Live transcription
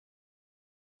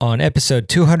On episode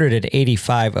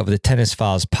 285 of the Tennis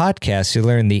Files podcast, you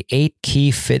learn the 8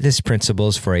 key fitness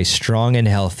principles for a strong and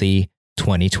healthy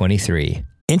 2023.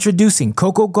 Introducing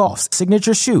Coco Gauff's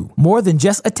signature shoe, more than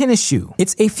just a tennis shoe.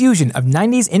 It's a fusion of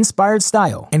 90s-inspired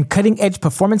style and cutting-edge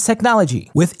performance technology.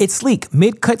 With its sleek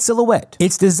mid-cut silhouette,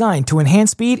 it's designed to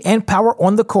enhance speed and power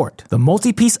on the court. The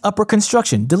multi-piece upper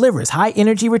construction delivers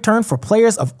high-energy return for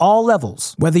players of all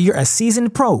levels. Whether you're a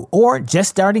seasoned pro or just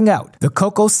starting out, the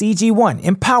Coco CG1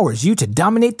 empowers you to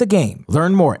dominate the game.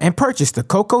 Learn more and purchase the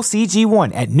Coco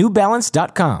CG1 at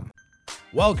NewBalance.com.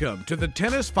 Welcome to the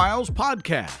Tennis Files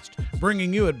podcast,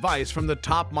 bringing you advice from the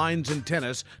top minds in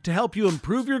tennis to help you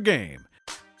improve your game.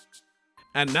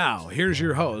 And now, here's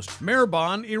your host,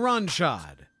 Mehrban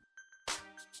Iranshad.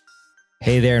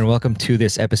 Hey there, and welcome to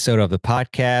this episode of the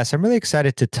podcast. I'm really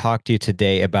excited to talk to you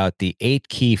today about the 8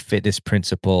 key fitness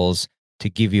principles to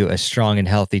give you a strong and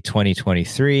healthy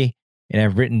 2023. And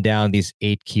I've written down these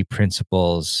 8 key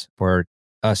principles for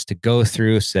us to go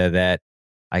through so that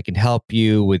I can help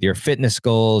you with your fitness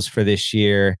goals for this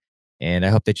year, and I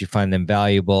hope that you find them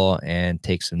valuable and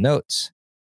take some notes.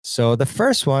 So the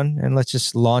first one, and let's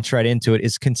just launch right into it,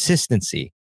 is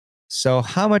consistency. So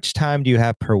how much time do you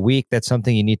have per week? That's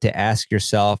something you need to ask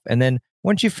yourself. And then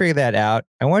once you figure that out,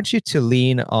 I want you to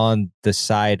lean on the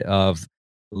side of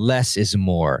less is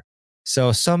more.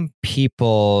 So some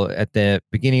people at the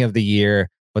beginning of the year,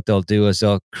 what they'll do is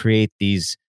they'll create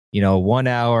these 1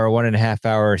 hour, 1.5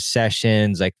 hour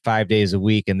sessions, like 5 days a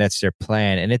week, and that's their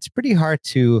plan. And it's pretty hard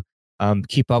to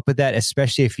keep up with that,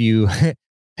 especially if you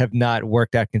have not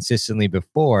worked out consistently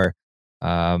before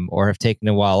or have taken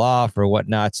a while off or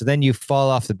whatnot. So then you fall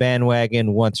off the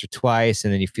bandwagon once or twice,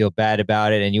 and then you feel bad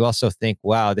about it. And you also think,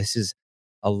 wow, this is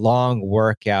a long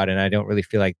workout and I don't really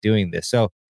feel like doing this. So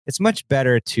it's much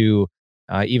better to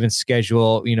even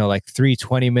schedule, like 3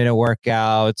 20-minute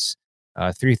workouts,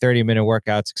 3 30-minute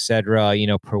workouts, etc.,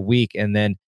 per week. And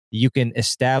then you can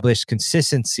establish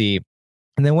consistency.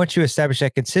 And then once you establish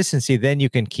that consistency, then you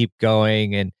can keep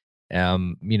going and,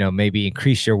 maybe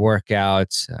increase your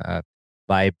workouts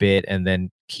by a bit and then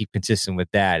keep consistent with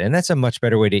that. And that's a much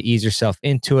better way to ease yourself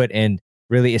into it. And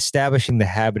really establishing the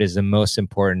habit is the most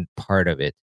important part of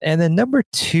it. And then number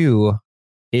 2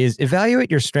 is evaluate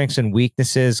your strengths and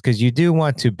weaknesses, because you do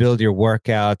want to build your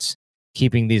workouts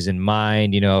keeping these in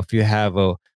mind. If you have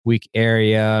a weak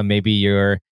area, maybe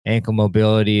your ankle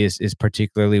mobility is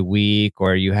particularly weak,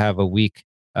 or you have a weak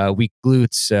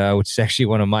glutes, which is actually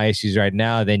one of my issues right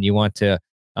now, then you want to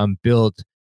build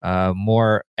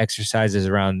more exercises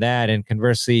around that. And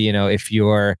conversely, if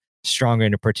you're stronger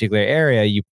in a particular area,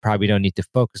 you probably don't need to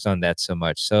focus on that so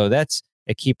much. So that's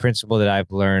a key principle that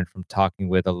I've learned from talking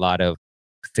with a lot of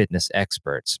fitness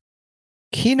experts.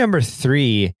 Key number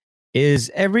 3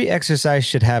 is every exercise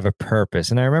should have a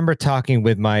purpose. And I remember talking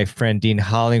with my friend Dean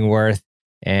Hollingworth,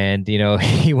 and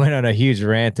he went on a huge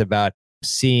rant about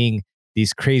seeing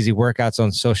these crazy workouts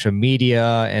on social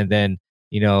media, and then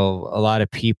a lot of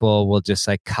people will just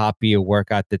like copy a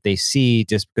workout that they see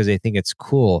just because they think it's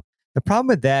cool. The problem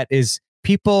with that is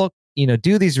people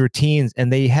do these routines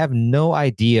and they have no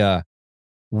idea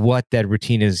what that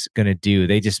routine is going to do.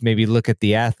 They just maybe look at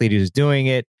the athlete who's doing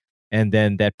it, and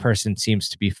then that person seems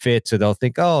to be fit. So they'll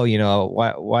think, oh,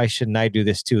 why shouldn't I do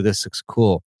this too? This looks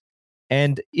cool.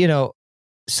 And,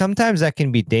 sometimes that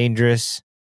can be dangerous,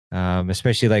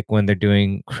 especially like when they're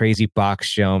doing crazy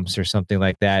box jumps or something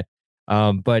like that.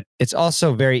 But it's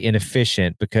also very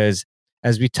inefficient, because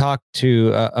as we talked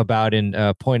about in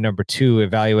point number 2,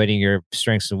 evaluating your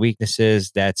strengths and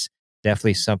weaknesses, that's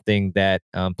definitely something that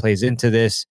plays into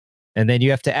this. And then you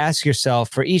have to ask yourself,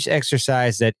 for each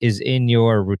exercise that is in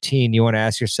your routine, you want to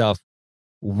ask yourself,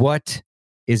 what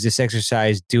is this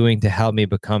exercise doing to help me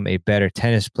become a better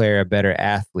tennis player, a better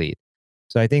athlete?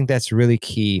 So I think that's really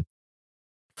key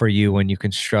for you when you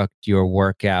construct your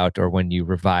workout or when you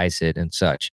revise it and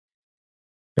such.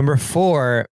 Number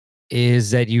 4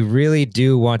 is that you really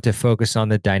do want to focus on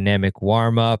the dynamic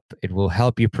warm-up. It will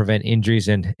help you prevent injuries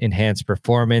and enhance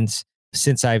performance.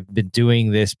 Since I've been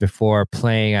doing this before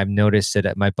playing, I've noticed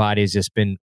that my body has just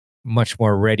been much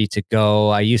more ready to go.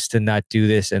 I used to not do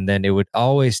this, and then it would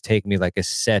always take me like a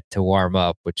set to warm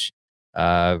up, which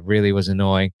really was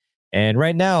annoying. And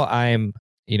right now I'm,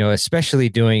 especially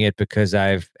doing it because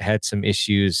I've had some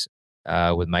issues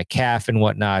with my calf and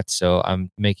whatnot. So I'm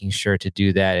making sure to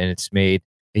do that, and it's made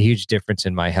a huge difference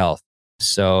in my health.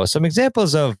 So some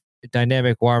examples of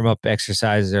dynamic warm-up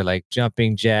exercises are like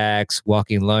jumping jacks,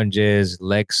 walking lunges,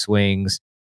 leg swings,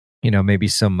 maybe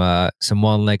some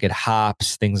one-legged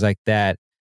hops, things like that.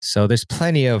 So there's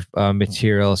plenty of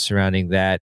material surrounding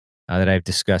that. that I've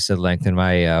discussed at length in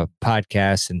my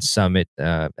podcast and summit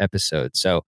episodes.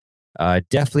 So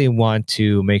definitely want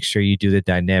to make sure you do the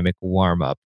dynamic warm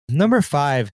up. Number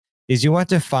 5 is you want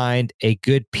to find a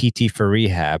good PT for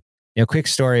rehab. Quick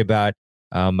story about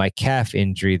my calf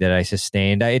injury that I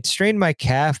sustained. I had strained my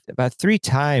calf about 3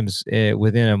 times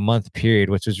within a month period,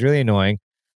 which was really annoying.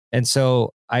 And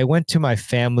so I went to my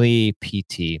family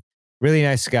PT, really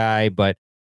nice guy, but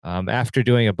after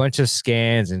doing a bunch of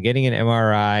scans and getting an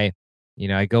MRI,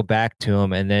 I go back to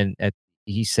him, and then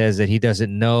he says that he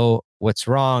doesn't know what's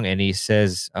wrong, and he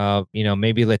says,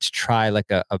 maybe let's try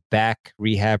like a back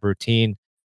rehab routine,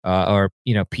 or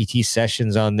PT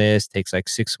sessions on this. Takes like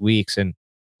 6 weeks. And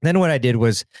then what I did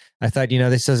was I thought,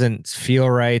 this doesn't feel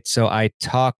right, so I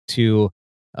talked to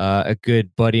a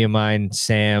good buddy of mine,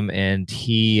 Sam, and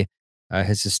he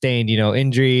has sustained,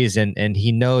 injuries, and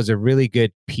he knows a really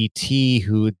good PT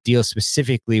who deals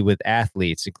specifically with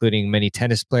athletes, including many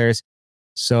tennis players.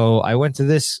 So I went to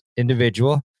this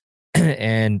individual,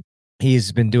 and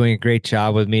he's been doing a great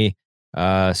job with me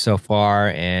so far,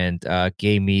 and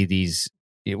gave me these.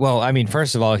 Well, I mean,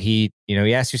 first of all, he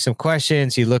asked you some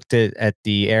questions. He looked at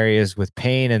the areas with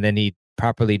pain, and then he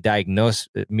properly diagnosed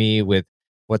me with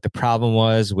what the problem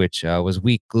was, which was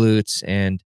weak glutes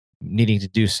and needing to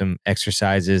do some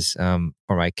exercises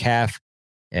for my calf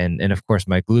and of course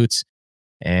my glutes.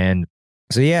 And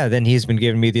so yeah, then he's been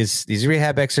giving me these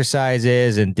rehab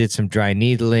exercises and did some dry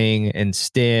needling and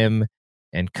stim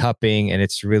and cupping, and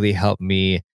it's really helped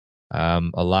me a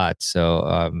lot.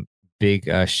 So big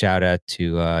shout out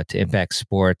to Impact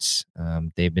Sports.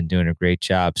 They've been doing a great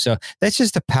job. So that's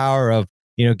just the power of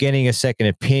getting a second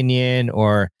opinion,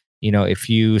 or if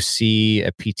you see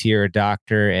a PT or a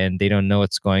doctor and they don't know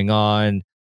what's going on,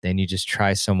 then you just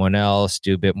try someone else,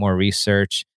 do a bit more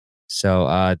research.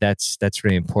 So that's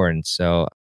really important. So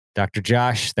Dr.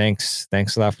 Josh, thanks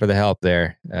a lot for the help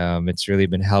there. It's really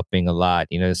been helping a lot.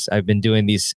 I've been doing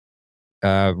these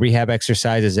rehab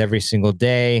exercises every single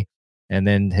day, and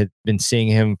then had been seeing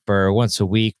him for once a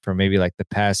week for maybe like the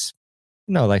past,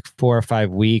 like 4 or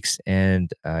 5 weeks.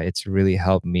 And it's really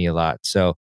helped me a lot.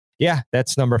 So yeah,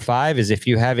 that's number 5 is if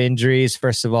you have injuries,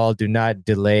 first of all, do not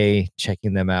delay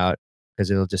checking them out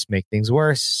because it'll just make things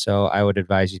worse. So I would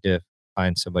advise you to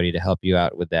find somebody to help you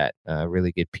out with that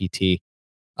really good PT.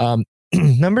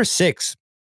 Number 6,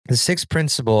 the 6th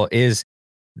principle is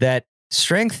that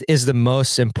strength is the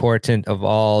most important of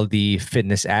all the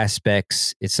fitness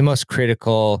aspects. It's the most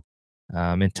critical.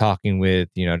 In talking with,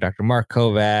 Dr. Mark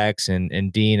Kovacs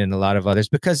and Dean and a lot of others,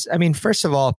 because I mean, first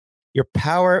of all, your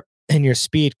power and your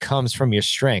speed comes from your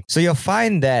strength. So you'll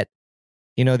find that,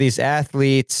 these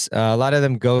athletes, a lot of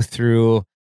them go through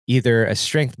either a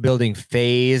strength building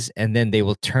phase, and then they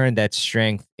will turn that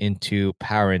strength into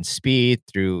power and speed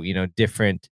through,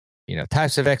 different,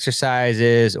 types of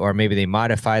exercises, or maybe they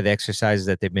modify the exercises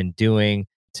that they've been doing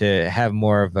to have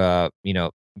more of a,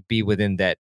 be within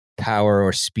that power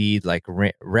or speed, like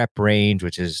rep range,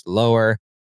 which is lower,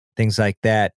 things like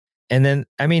that. And then,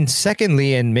 I mean,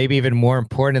 secondly, and maybe even more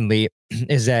importantly,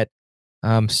 is that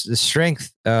the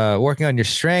strength, working on your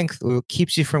strength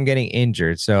keeps you from getting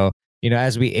injured. So,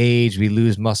 as we age, we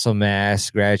lose muscle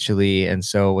mass gradually. And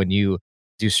so when you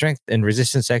do strength and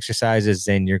resistance exercises,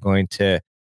 then you're going to,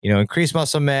 increase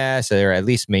muscle mass or at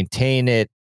least maintain it.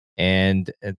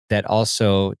 And that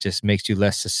also just makes you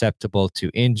less susceptible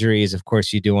to injuries. Of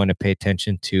course, you do want to pay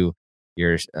attention to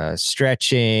your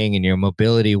stretching and your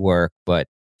mobility work, but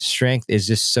strength is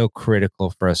just so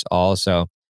critical for us all. So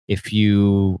if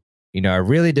you, are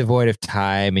really devoid of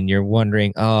time and you're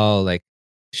wondering, oh, like,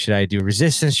 should I do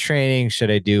resistance training?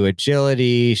 Should I do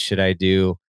agility? Should I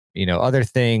do, other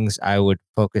things? I would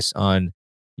focus on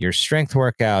your strength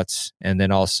workouts, and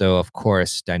then also, of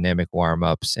course, dynamic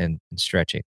warm-ups and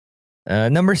stretching.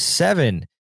 Number 7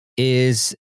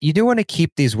 is you do want to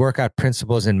keep these workout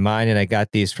principles in mind. And I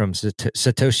got these from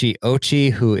Satoshi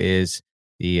Ochi, who is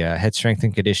the head strength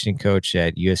and conditioning coach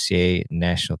at USCA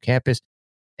National Campus.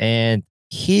 And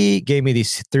he gave me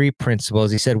these 3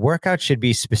 principles. He said workout should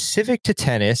be specific to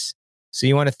tennis. So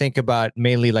you want to think about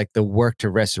mainly like the work to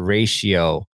rest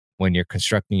ratio when you're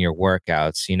constructing your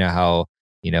workouts. You know how,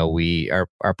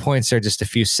 our points are just a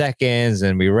few seconds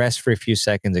and we rest for a few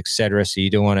seconds, etc. So you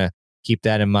don't want to keep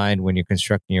that in mind when you're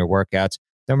constructing your workouts.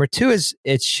 Number 2 is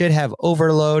it should have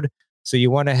overload. So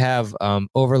you want to have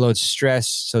overload stress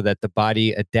so that the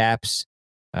body adapts.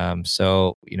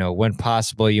 So, when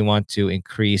possible, you want to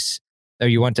increase, or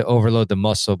you want to overload the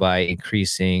muscle by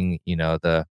increasing,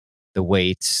 the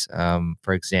weights,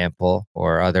 for example,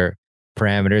 or other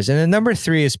parameters. And then number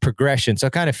 3 is progression. So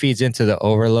it kind of feeds into the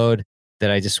overload that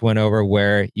I just went over,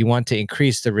 where you want to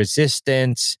increase the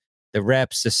resistance the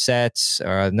reps, the sets,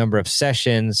 or a number of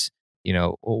sessions,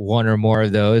 one or more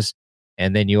of those.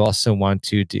 And then you also want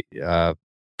to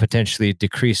potentially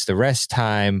decrease the rest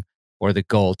time or the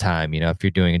goal time. If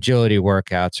you're doing agility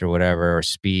workouts or whatever, or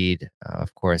speed,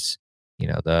 of course,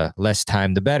 the less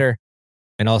time, the better.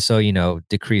 And also,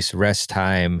 decrease rest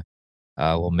time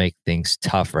will make things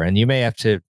tougher. And you may have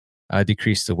to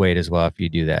decrease the weight as well if you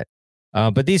do that.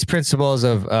 But these principles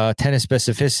of tennis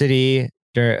specificity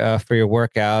for your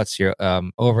workouts, your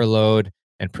overload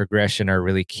and progression are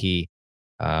really key.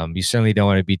 You certainly don't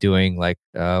want to be doing like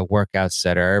workouts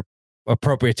that are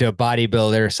appropriate to a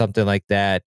bodybuilder or something like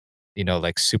that,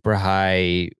 like super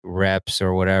high reps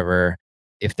or whatever,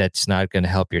 if that's not going to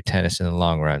help your tennis in the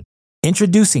long run.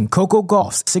 Introducing Coco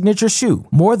Gauff's signature shoe,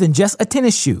 more than just a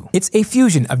tennis shoe. It's a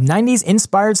fusion of 90s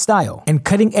inspired style and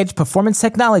cutting-edge performance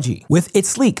technology. With its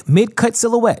sleek mid-cut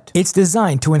silhouette, it's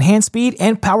designed to enhance speed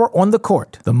and power on the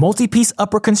court. The multi-piece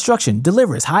upper construction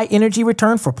delivers high energy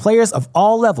return for players of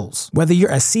all levels. Whether you're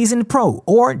a seasoned pro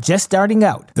or just starting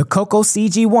out, the Coco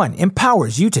CG1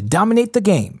 empowers you to dominate the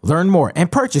game. Learn more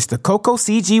and purchase the Coco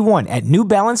CG1 at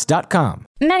newbalance.com.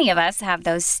 Many of us have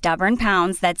those stubborn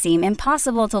pounds that seem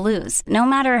impossible to lose, no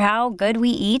matter how good we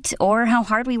eat or how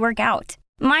hard we work out.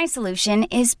 My solution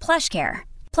is PlushCare.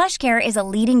 PlushCare is a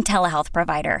leading telehealth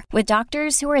provider with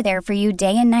doctors who are there for you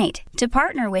day and night to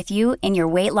partner with you in your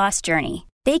weight loss journey.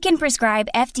 They can prescribe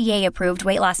FDA-approved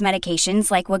weight loss medications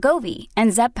like Wegovy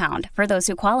and Zepbound for those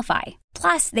who qualify.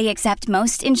 Plus, they accept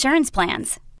most insurance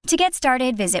plans. To get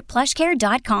started, visit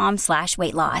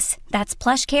plushcare.com/weightloss. That's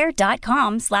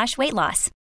plushcare.com/weightloss.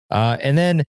 And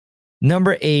then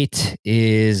number 8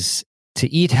 is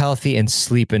to eat healthy and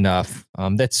sleep enough.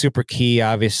 That's super key,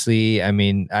 obviously. I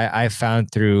mean, I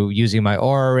found through using my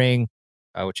Oura Ring,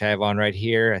 which I have on right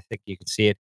here, I think you can see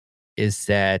it, is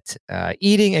that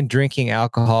eating and drinking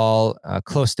alcohol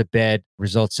close to bed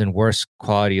results in worse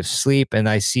quality of sleep. And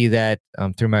I see that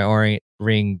through my Oura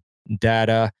Ring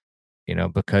data.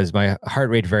 Because my heart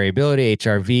rate variability,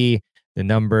 HRV, the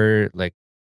number, like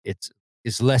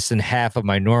is less than half of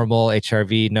my normal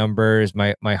HRV numbers.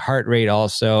 My heart rate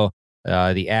also,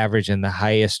 the average and the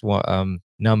highest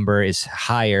number is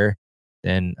higher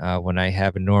than when I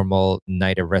have a normal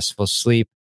night of restful sleep.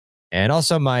 And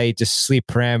also my just sleep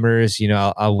parameters,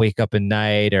 I'll wake up at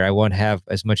night or I won't have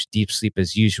as much deep sleep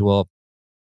as usual,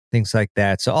 things like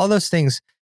that. So all those things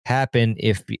happen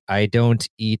if I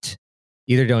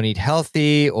either don't eat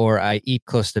healthy, or I eat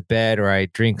close to bed, or I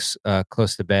drink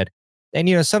close to bed.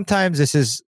 And sometimes this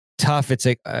is tough. It's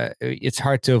like it's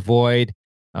hard to avoid,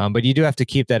 but you do have to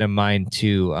keep that in mind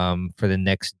too for the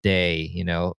next day.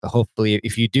 Hopefully,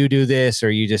 if you do this,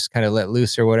 or you just kind of let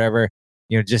loose or whatever,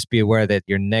 just be aware that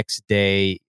your next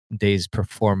day's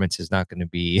performance is not going to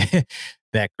be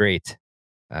that great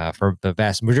for the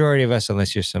vast majority of us,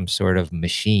 unless you're some sort of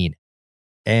machine.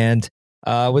 And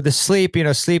with the sleep,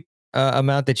 sleep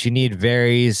amount that you need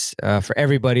varies for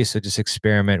everybody. So just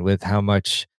experiment with how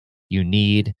much you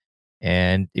need.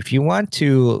 And if you want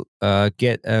to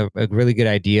get a really good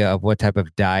idea of what type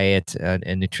of diet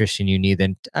and nutrition you need,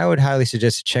 then I would highly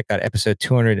suggest to check out episode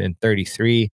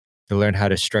 233 to learn how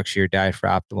to structure your diet for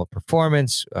optimal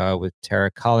performance with Tara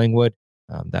Collingwood.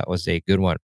 That was a good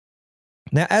one.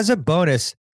 Now, as a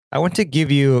bonus, I want to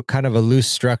give you kind of a loose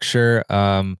structure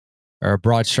or a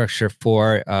broad structure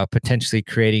for potentially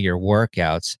creating your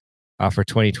workouts for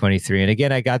 2023. And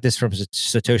again, I got this from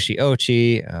Satoshi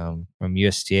Ochi from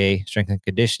USTA Strength and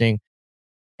Conditioning.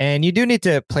 And you do need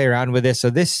to play around with this.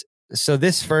 So this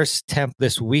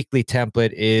this weekly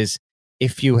template is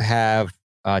if you have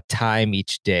time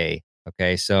each day.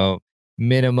 Okay, so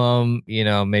minimum,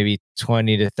 maybe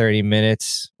 20 to 30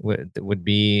 minutes would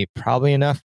be probably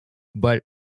enough. But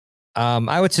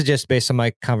I would suggest, based on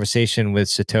my conversation with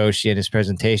Satoshi and his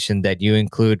presentation, that you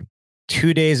include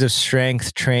 2 days of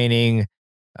strength training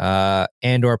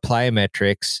and or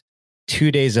plyometrics,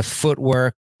 2 days of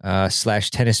footwork /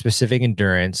 tennis specific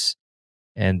endurance,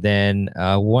 and then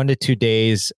 1 to 2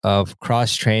 days of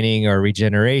cross training or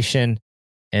regeneration.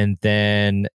 And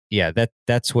then,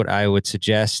 that's what I would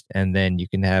suggest. And then you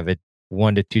can have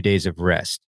 1 to 2 days of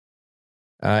rest.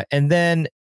 And then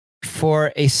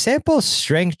for a sample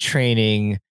strength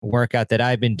training workout that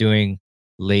I've been doing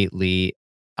lately,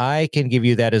 I can give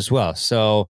you that as well.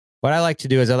 So what I like to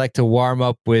do is I like to warm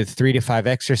up with 3 to 5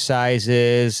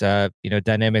 exercises.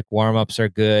 Dynamic warm-ups are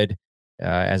good.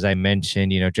 As I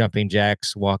mentioned, jumping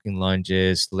jacks, walking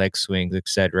lunges, leg swings,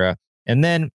 etc. And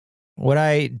then what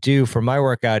I do for my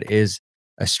workout is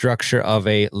a structure of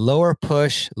a lower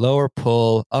push, lower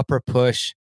pull, upper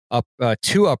push, up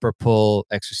 2 upper pull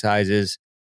exercises,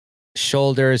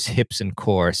 shoulders, hips, and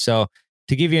core. So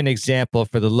to give you an example,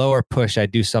 for the lower push, I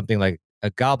do something like a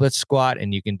goblet squat,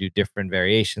 and you can do different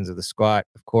variations of the squat,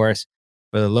 of course.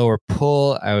 For the lower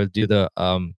pull, I would do the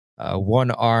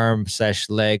one arm /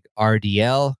 leg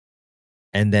RDL.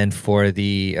 And then for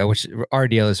the, which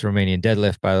RDL is Romanian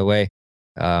deadlift, by the way.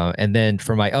 And then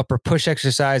for my upper push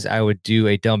exercise, I would do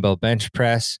a dumbbell bench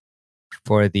press.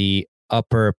 For the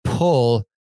upper pull,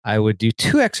 I would do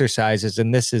 2 exercises.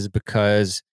 And this is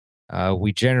because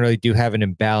we generally do have an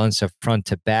imbalance of front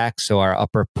to back. So our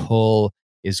upper pull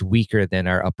is weaker than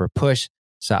our upper push.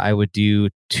 So I would do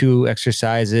 2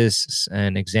 exercises.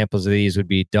 And examples of these would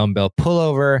be dumbbell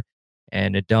pullover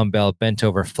and a dumbbell bent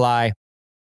over fly.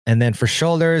 And then for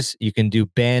shoulders, you can do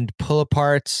band pull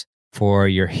aparts. For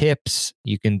your hips,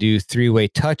 you can do 3-way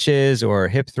touches or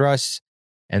hip thrusts.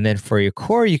 And then for your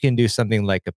core, you can do something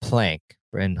like a plank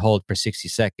and hold for 60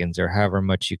 seconds or however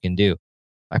much you can do.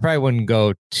 I probably wouldn't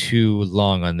go too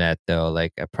long on that though.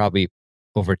 Like probably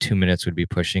over 2 minutes would be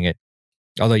pushing it.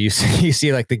 Although you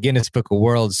see like the Guinness Book of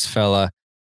Worlds fella,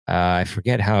 I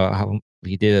forget how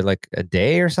he did it, like a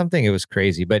day or something. It was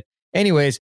crazy. But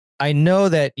anyways, I know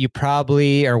that you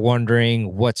probably are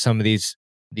wondering what some of these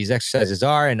exercises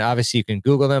are, and obviously you can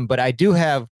Google them, but I do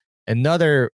have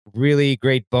another really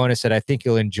great bonus that I think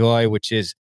you'll enjoy, which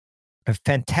is a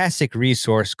fantastic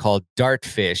resource called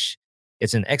Dartfish.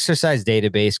 It's an exercise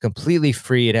database, completely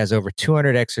free. It has over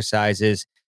 200 exercises,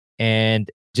 and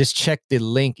just check the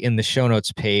link in the show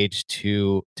notes page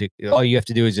to all you have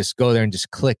to do is just go there and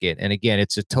just click it. And again,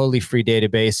 it's a totally free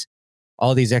database.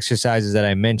 All these exercises that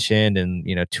I mentioned and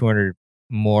 200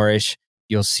 more-ish,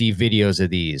 you'll see videos of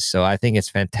these. So I think it's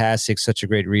fantastic, such a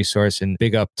great resource, and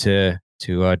big up to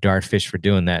Dartfish for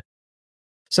doing that.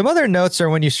 Some other notes are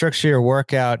when you structure your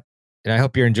workout, and I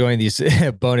hope you're enjoying these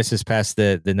bonuses past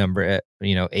the number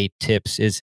 8 tips,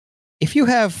 is if you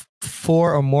have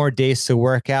 4 or more days to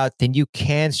work out, then you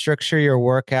can structure your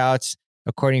workouts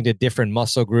according to different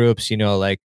muscle groups,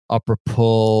 like upper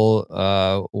pull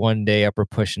one day, upper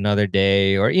push another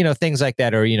day, or things like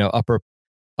that, or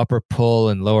upper pull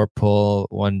and lower pull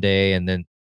one day, and then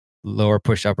lower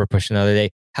push, upper push another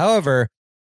day. However,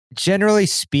 generally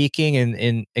speaking,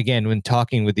 and again, when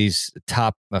talking with these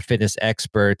top fitness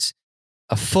experts,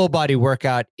 a full body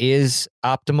workout is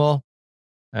optimal.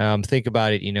 Think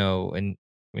about it,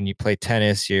 when you play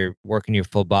tennis, you're working your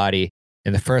full body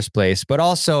in the first place, but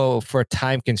also for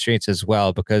time constraints as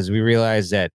well, because we realize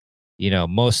that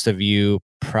most of you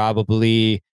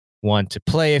probably want to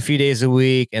play a few days a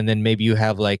week, and then maybe you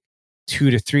have like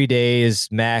 2 to 3 days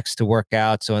max to work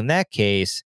out. So in that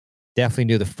case, definitely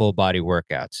do the full body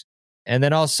workouts. And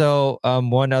then also,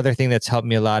 one other thing that's helped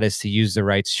me a lot is to use the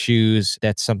right shoes.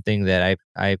 That's something that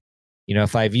I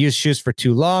if I've used shoes for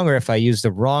too long, or if I use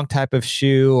the wrong type of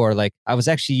shoe, or like I was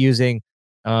actually using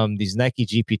these Nike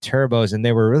GP Turbos, and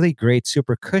they were really great,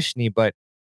 super cushiony, but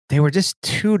they were just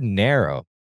too narrow.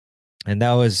 And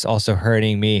that was also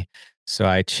hurting me. So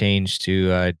I changed to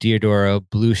Diodoro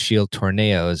Blue Shield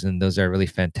Torneos, and those are really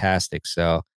fantastic.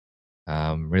 So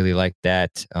really like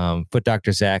that. Foot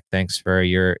Dr. Zach, thanks for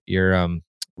your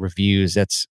reviews.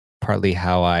 That's partly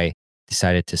how I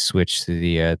decided to switch to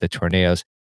the Torneos.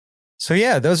 So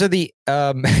yeah, those are the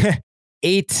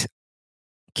 8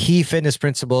 key fitness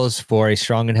principles for a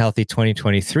strong and healthy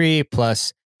 2023,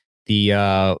 plus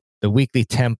the weekly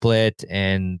template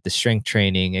and the strength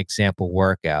training example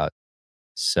workout.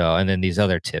 So, and then these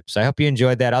other tips. I hope you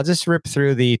enjoyed that. I'll just rip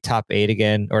through the top 8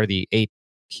 again, or the 8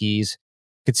 keys.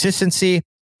 Consistency,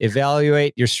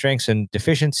 evaluate your strengths and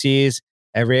deficiencies.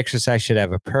 Every exercise should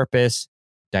have a purpose.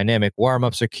 Dynamic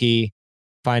warm-ups are key.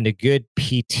 Find a good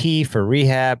PT for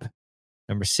rehab.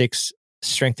 Number 6,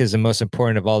 strength is the most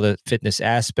important of all the fitness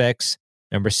aspects.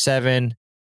 Number 7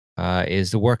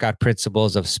 is the workout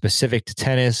principles of specific to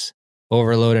tennis,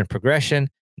 overload and progression.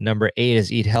 Number 8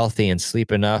 is eat healthy and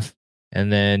sleep enough. And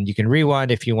then you can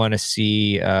rewind if you want to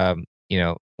see,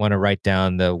 want to write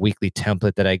down the weekly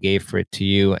template that I gave for it to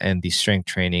you and the strength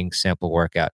training sample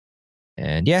workout.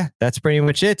 And yeah, that's pretty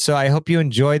much it. So I hope you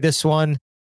enjoyed this one,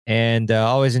 and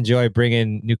always enjoy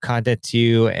bringing new content to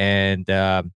you. And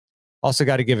also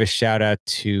got to give a shout out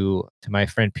to my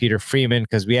friend Peter Freeman,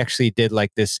 because we actually did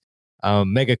like this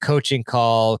mega coaching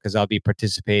call, because I'll be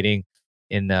participating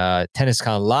in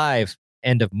TennisCon Live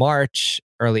end of March,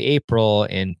 early April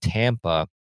in Tampa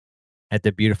at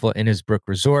the beautiful Innisbrook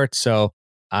Resort. So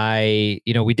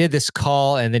we did this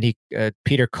call, and then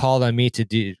Peter called on me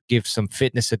to give some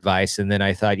fitness advice. And then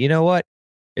I thought, you know what?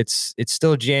 It's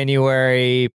still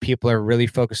January. People are really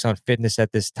focused on fitness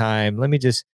at this time. Let me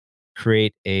just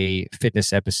create a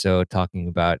fitness episode talking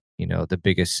about, the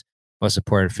biggest, most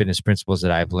important fitness principles that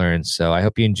I've learned. So I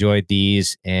hope you enjoyed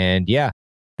these. And yeah,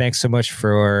 Thanks so much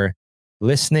for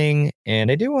listening.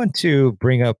 And I do want to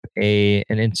bring up an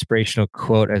inspirational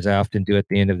quote, as I often do at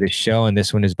the end of this show. And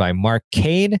this one is by Mark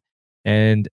Cade.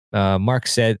 And Mark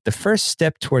said, "The first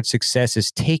step towards success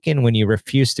is taken when you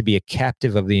refuse to be a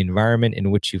captive of the environment in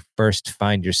which you first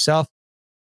find yourself."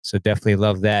 So definitely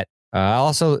love that. I'll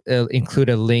also include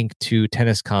a link to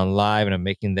TennisCon Live, and I'm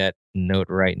making that note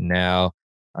right now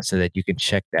so that you can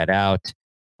check that out.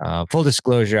 Full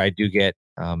disclosure, I do get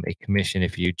a commission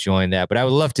if you join that, but I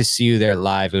would love to see you there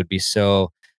live. It would be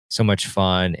so much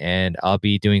fun. And I'll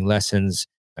be doing lessons,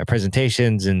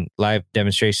 presentations, and live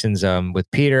demonstrations with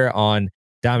Peter on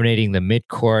dominating the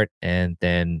midcourt and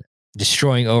then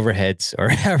destroying overheads, or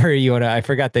however you want to, I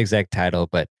forgot the exact title,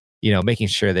 but making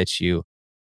sure that you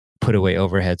put away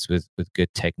overheads with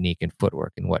good technique and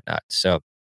footwork and whatnot. So,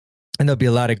 and there'll be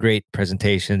a lot of great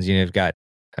presentations. You've got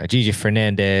Gigi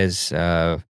Fernandez,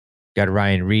 got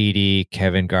Ryan Reedy,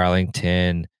 Kevin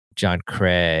Garlington, John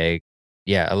Craig.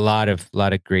 Yeah, a lot of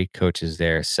great coaches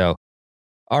there. So,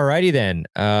 alrighty then.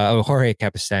 Jorge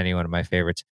Capestany, one of my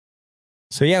favorites.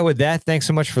 So yeah, with that, thanks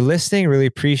so much for listening. Really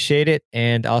appreciate it.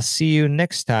 And I'll see you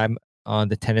next time on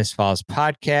the Tennis Files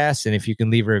podcast. And if you can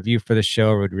leave a review for the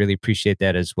show, I would really appreciate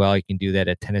that as well. You can do that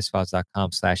at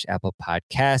tennisfiles.com/Apple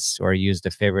Podcasts, or use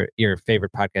your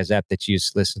favorite podcast app that you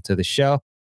use to listen to the show.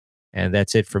 And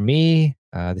that's it for me.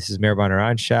 This is Mehrban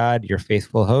Iranshad, your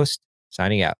faithful host,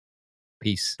 signing out.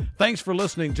 Peace. Thanks for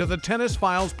listening to the Tennis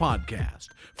Files podcast.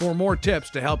 For more tips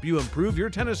to help you improve your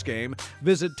tennis game,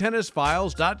 visit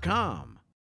tennisfiles.com.